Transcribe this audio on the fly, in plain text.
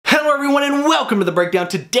Hello everyone and welcome to the breakdown.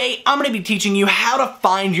 Today I'm going to be teaching you how to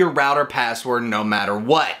find your router password no matter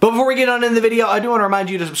what. But before we get on in the video, I do want to remind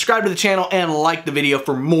you to subscribe to the channel and like the video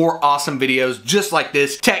for more awesome videos just like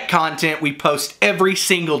this. Tech content we post every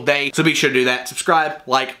single day. So be sure to do that. Subscribe,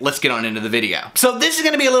 like, let's get on into the video. So this is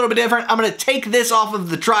going to be a little bit different. I'm going to take this off of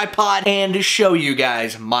the tripod and show you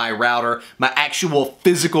guys my router, my actual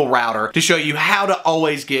physical router, to show you how to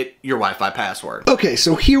always get your Wi-Fi password. Okay,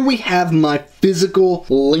 so here we have my physical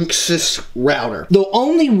Linksys router. The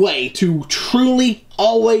only way to truly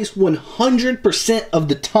always 100% of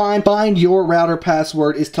the time find your router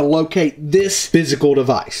password is to locate this physical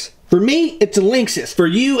device. For me, it's a Linksys. For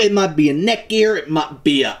you, it might be a Netgear, it might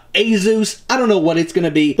be a Asus. I don't know what it's going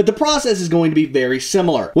to be, but the process is going to be very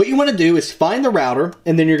similar. What you want to do is find the router,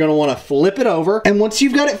 and then you're going to want to flip it over. And once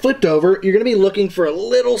you've got it flipped over, you're going to be looking for a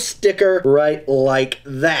little sticker right like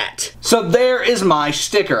that. So there is my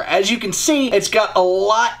sticker. As you can see, it's got a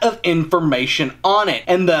lot of information on it.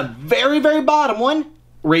 And the very, very bottom one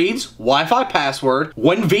reads Wi-Fi password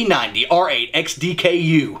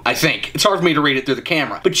 1v90r8xdku. I think. It's hard for me to read it through the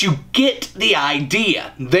camera, but you get the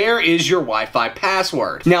idea. There is your Wi-Fi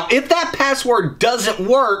password. Now, if that password doesn't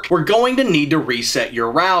work, we're going to need to reset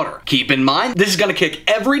your router. Keep in mind, this is going to kick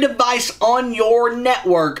every device on your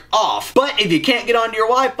network off, but if you can't get onto your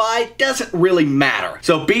Wi-Fi, it doesn't really matter.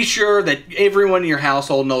 So be sure that everyone in your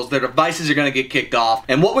household knows their devices are going to get kicked off.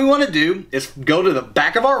 And what we want to do is go to the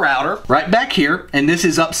back of our router, right back here, and this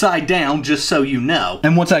is upside down, just so you know.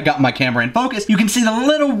 And once I got my camera in focus, you can see the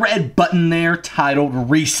little red button there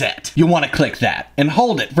titled reset. You want to click that and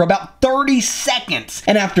hold it for about 30 seconds.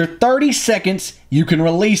 And after 30 seconds, you can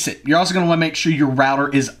release it. You're also going to want to make sure your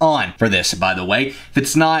router is on for this, by the way. If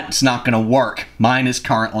it's not going to work. Mine is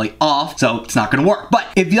currently off, so it's not going to work. But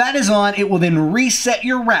if that is on, it will then reset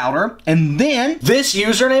your router, and then this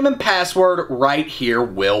username and password right here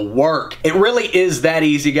will work. It really is that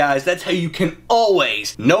easy, guys. That's how you can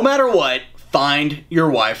always, no matter what, find your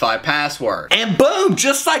Wi-Fi password. And boom,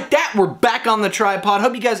 just like that, we're back on the tripod.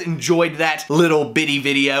 Hope you guys enjoyed that little bitty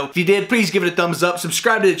video. If you did, please give it a thumbs up.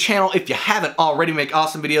 Subscribe to the channel if you haven't already. We make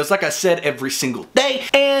awesome videos, like I said, every single day.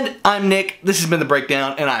 And I'm Nick. This has been The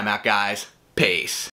Breakdown, and I'm out, guys. Peace.